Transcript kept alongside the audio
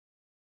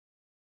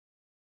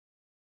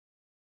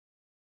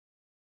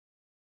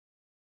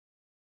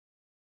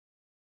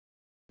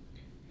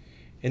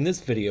In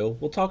this video,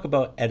 we'll talk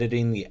about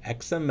editing the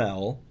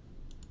XML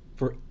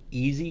for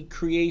easy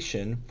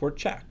creation for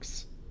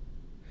checks.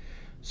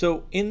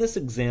 So in this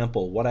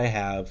example, what I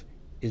have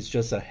is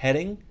just a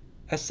heading,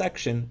 a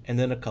section, and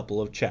then a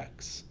couple of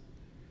checks.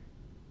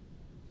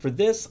 For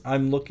this,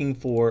 I'm looking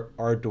for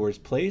are doors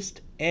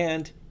placed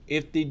and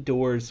if the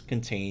doors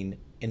contain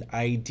an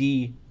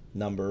ID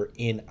number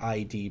in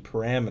ID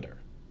parameter.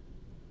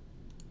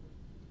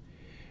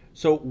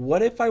 So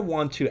what if I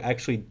want to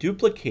actually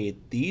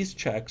duplicate these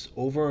checks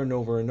over and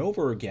over and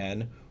over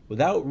again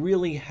without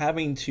really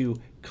having to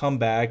come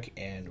back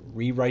and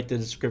rewrite the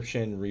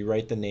description,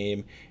 rewrite the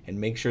name, and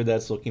make sure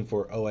that's looking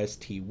for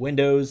OST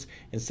windows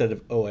instead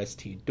of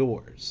OST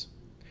doors?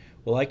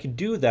 Well, I could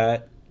do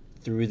that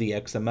through the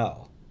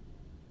XML.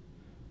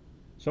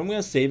 So I'm going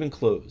to save and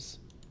close.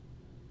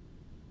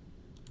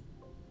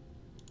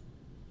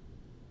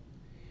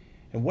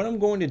 And what I'm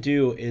going to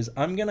do is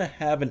I'm going to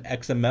have an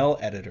XML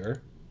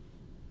editor,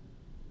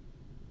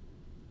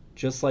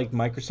 just like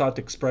Microsoft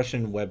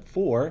Expression Web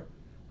 4.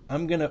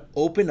 I'm going to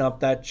open up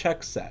that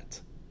check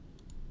set.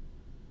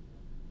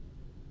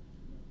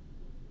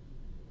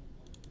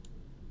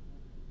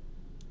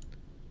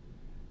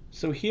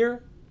 So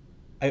here,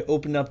 I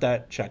open up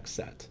that check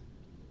set.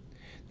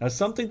 Now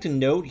something to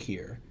note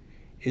here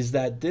is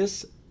that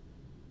this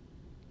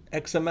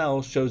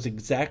XML shows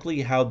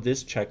exactly how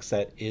this check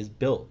set is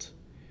built.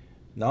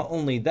 Not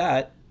only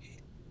that,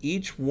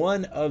 each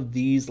one of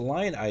these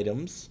line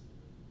items,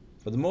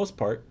 for the most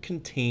part,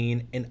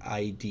 contain an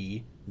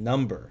ID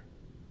number.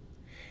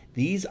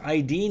 These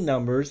ID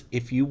numbers,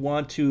 if you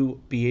want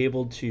to be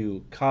able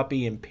to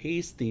copy and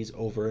paste these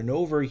over and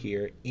over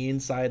here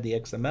inside the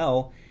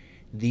XML,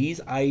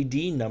 these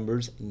ID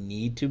numbers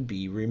need to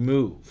be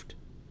removed.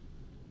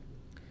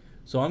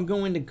 So I'm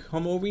going to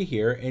come over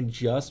here and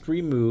just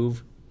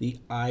remove the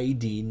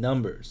ID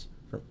numbers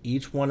from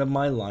each one of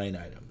my line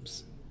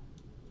items.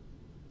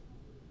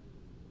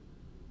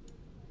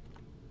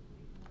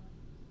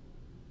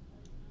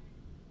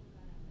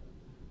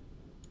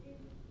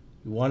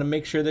 You want to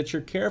make sure that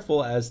you're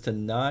careful as to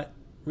not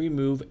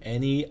remove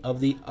any of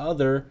the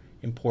other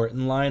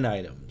important line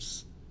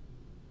items.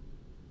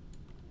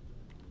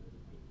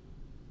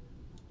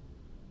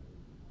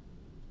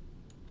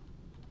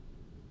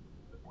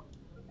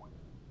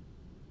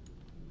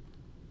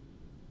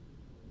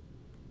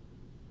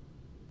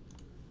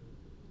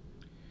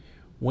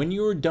 When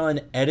you're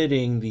done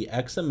editing the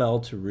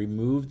XML to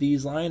remove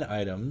these line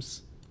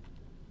items,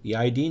 the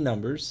ID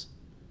numbers,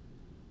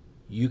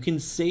 you can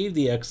save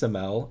the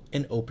XML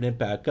and open it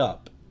back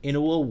up, and it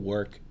will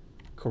work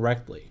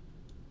correctly.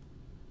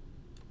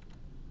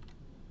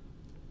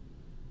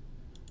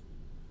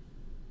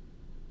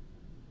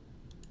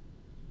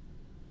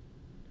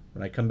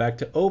 When I come back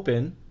to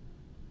open,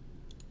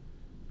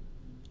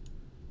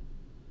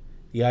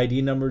 the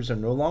ID numbers are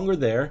no longer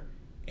there,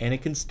 and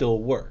it can still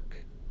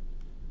work.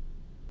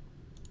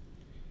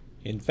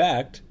 In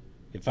fact,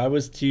 if I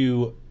was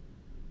to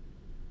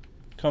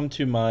come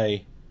to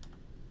my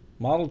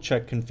Model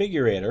Check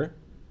Configurator,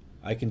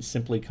 I can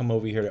simply come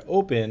over here to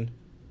open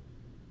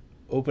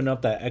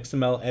up that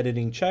XML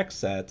editing check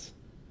set,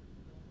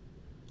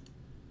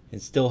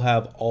 and still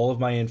have all of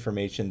my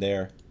information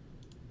there,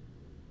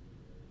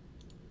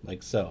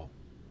 like so.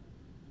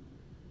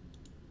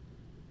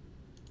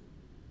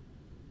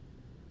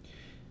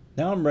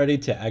 Now I'm ready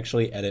to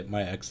actually edit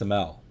my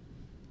XML.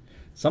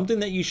 Something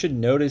that you should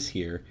notice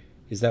here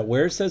is that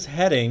where it says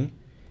heading,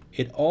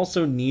 it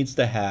also needs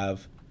to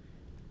have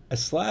a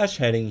slash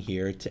heading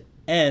here to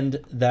end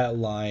that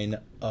line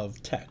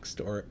of text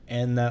or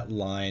end that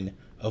line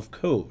of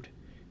code.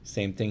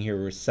 Same thing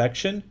here with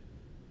section,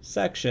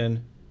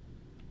 section,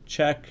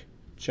 check,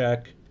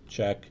 check,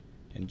 check,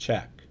 and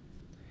check.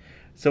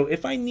 So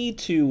if I need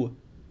to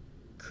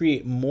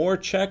create more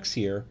checks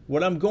here,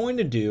 what I'm going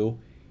to do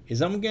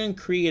is I'm going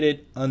to create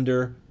it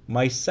under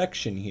my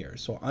section here.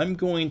 So I'm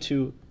going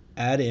to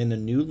add in a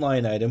new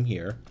line item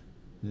here,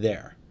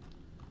 there.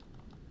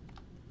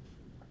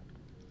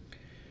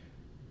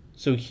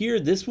 So here,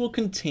 this will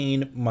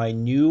contain my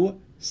new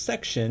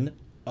section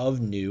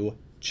of new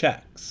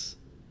checks.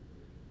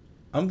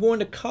 I'm going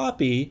to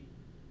copy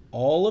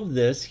all of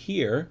this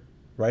here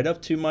right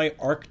up to my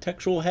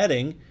architectural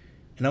heading,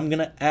 and I'm going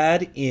to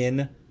add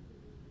in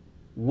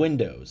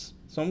windows.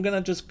 So I'm going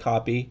to just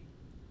copy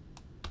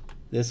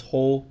this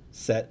whole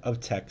set of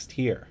text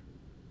here.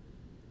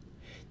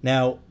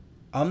 Now,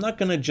 I'm not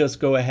going to just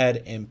go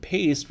ahead and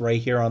paste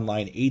right here on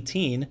line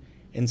 18.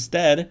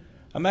 Instead,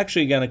 I'm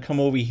actually going to come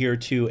over here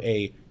to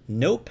a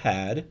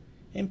notepad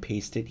and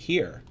paste it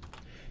here.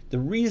 The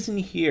reason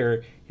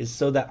here is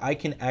so that I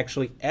can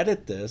actually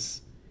edit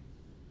this,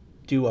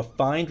 do a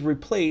find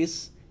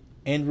replace,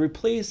 and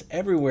replace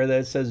everywhere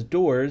that it says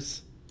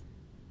doors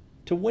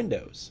to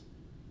windows.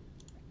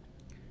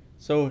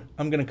 So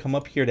I'm going to come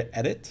up here to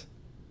edit,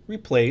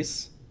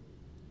 replace,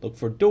 look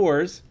for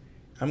doors.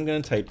 I'm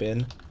going to type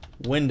in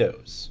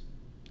Windows.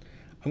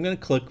 I'm going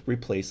to click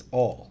Replace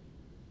All.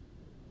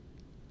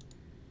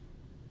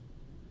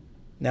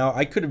 Now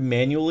I could have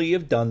manually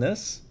have done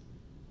this,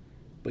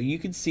 but you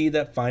can see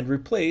that find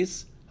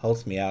replace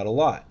helps me out a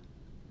lot.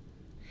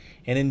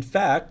 And in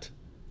fact,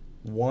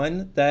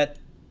 one that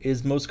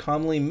is most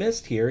commonly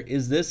missed here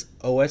is this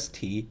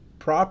OST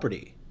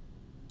property.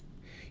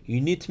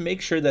 You need to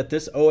make sure that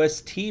this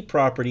OST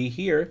property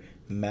here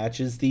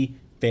matches the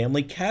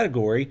family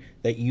category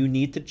that you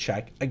need to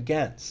check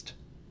against.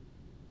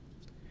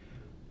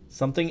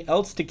 Something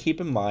else to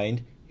keep in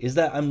mind is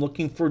that I'm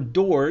looking for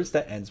doors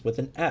that ends with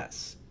an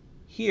S.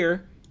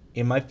 Here,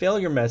 in my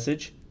failure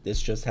message,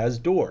 this just has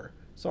door,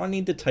 so I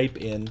need to type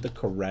in the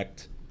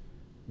correct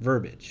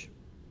verbiage.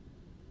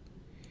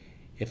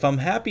 If I'm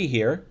happy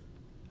here,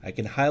 I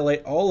can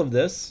highlight all of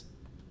this,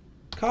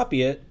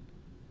 copy it,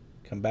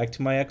 come back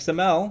to my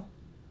XML,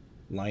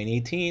 line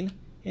 18,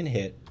 and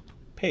hit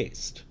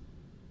paste.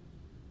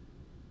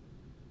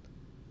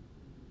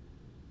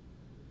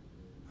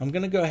 I'm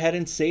going to go ahead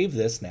and save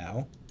this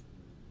now.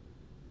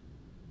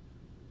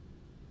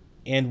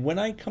 And when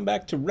I come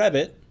back to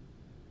Revit,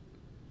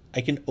 I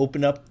can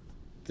open up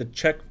the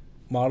Check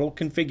Model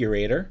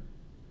Configurator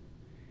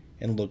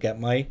and look at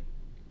my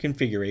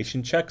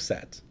configuration check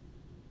set.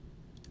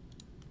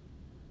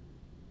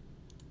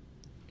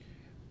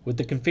 With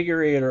the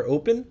configurator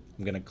open,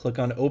 I'm going to click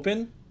on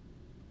Open,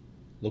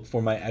 look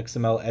for my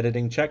XML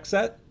editing check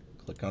set,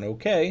 click on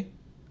OK.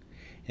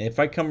 And if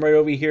I come right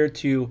over here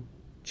to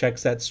Check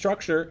Set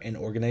Structure and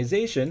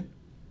Organization,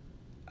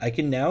 I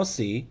can now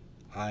see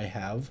I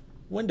have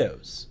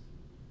windows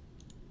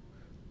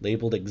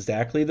labeled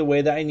exactly the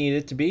way that I need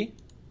it to be,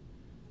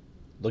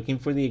 looking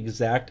for the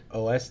exact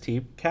OST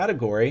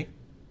category,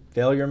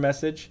 failure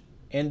message,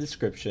 and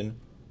description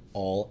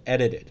all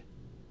edited.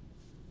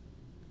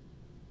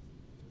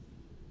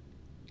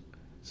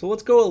 So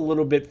let's go a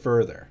little bit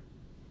further.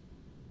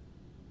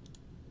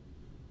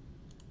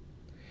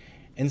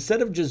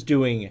 Instead of just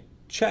doing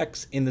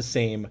checks in the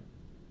same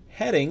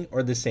heading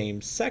or the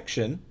same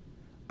section,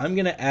 I'm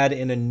going to add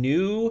in a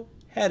new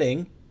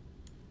heading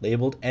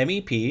labeled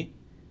MEP.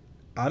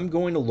 I'm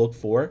going to look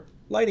for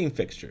lighting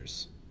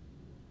fixtures.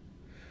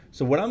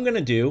 So what I'm going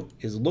to do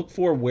is look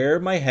for where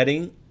my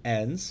heading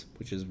ends,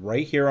 which is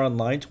right here on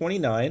line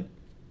 29.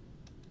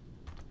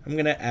 I'm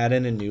going to add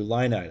in a new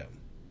line item.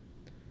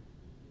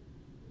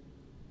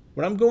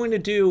 What I'm going to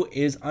do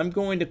is I'm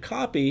going to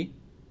copy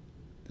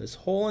this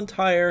whole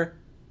entire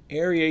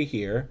area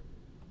here,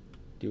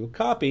 do a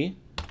copy,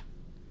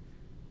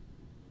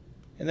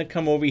 and then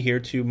come over here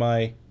to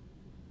my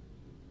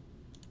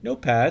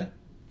notepad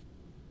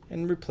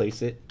and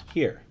replace it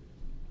here.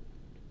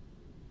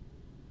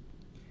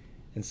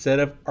 Instead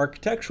of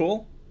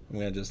architectural, I'm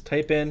going to just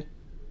type in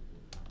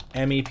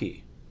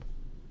MEP.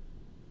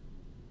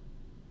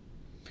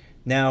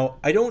 Now,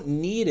 I don't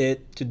need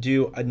it to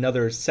do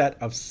another set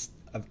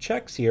of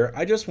checks here.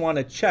 I just want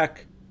to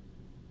check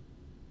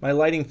my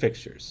lighting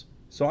fixtures.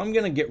 So I'm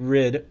going to get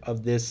rid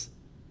of this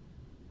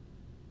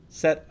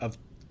set of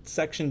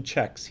section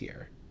checks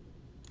here.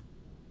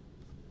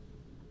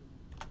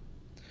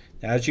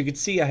 Now, as you can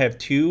see, I have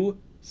two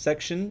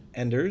section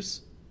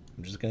enders.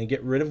 I'm just going to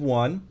get rid of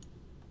one.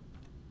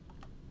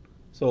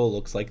 So it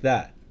looks like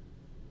that.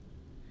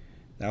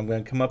 Now I'm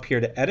going to come up here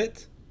to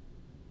Edit,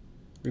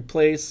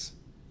 Replace,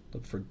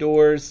 look for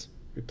Doors,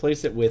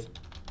 replace it with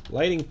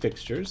Lighting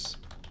Fixtures.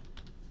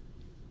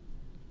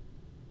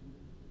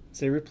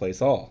 Say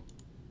Replace All.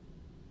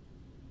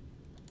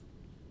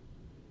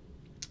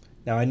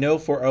 Now I know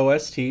for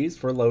OSTs,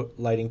 for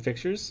lighting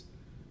fixtures,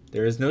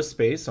 there is no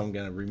space, so I'm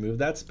going to remove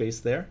that space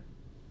there.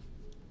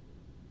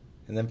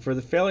 And then for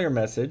the failure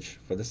message,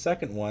 for the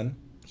second one,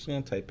 I'm just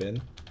going to type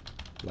in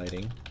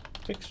lighting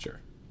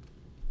fixture.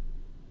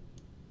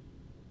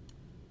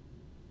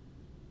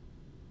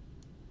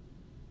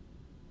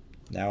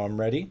 Now I'm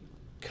ready.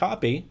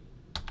 Copy.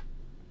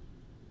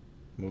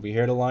 Come over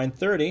here to line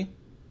 30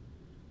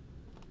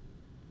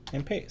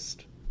 and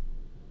paste.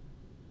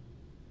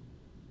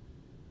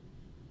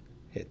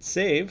 Hit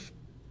save.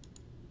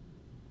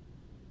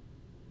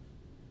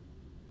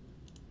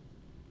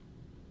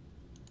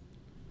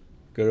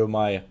 Go to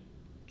my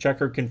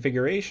checker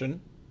configurator.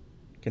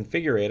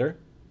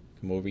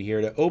 Come over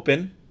here to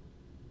Open.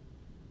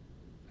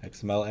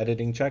 XML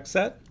editing check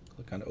set.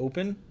 Click on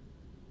Open.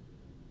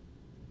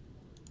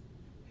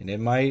 And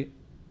in my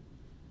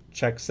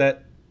check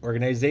set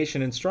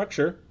organization and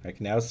structure, I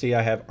can now see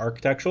I have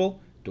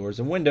architectural, doors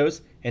and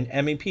windows, and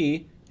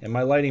MEP and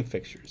my lighting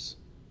fixtures.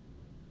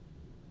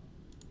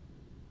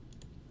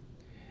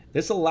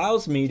 This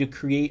allows me to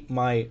create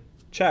my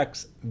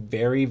checks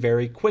very,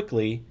 very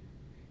quickly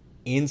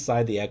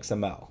inside the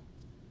XML.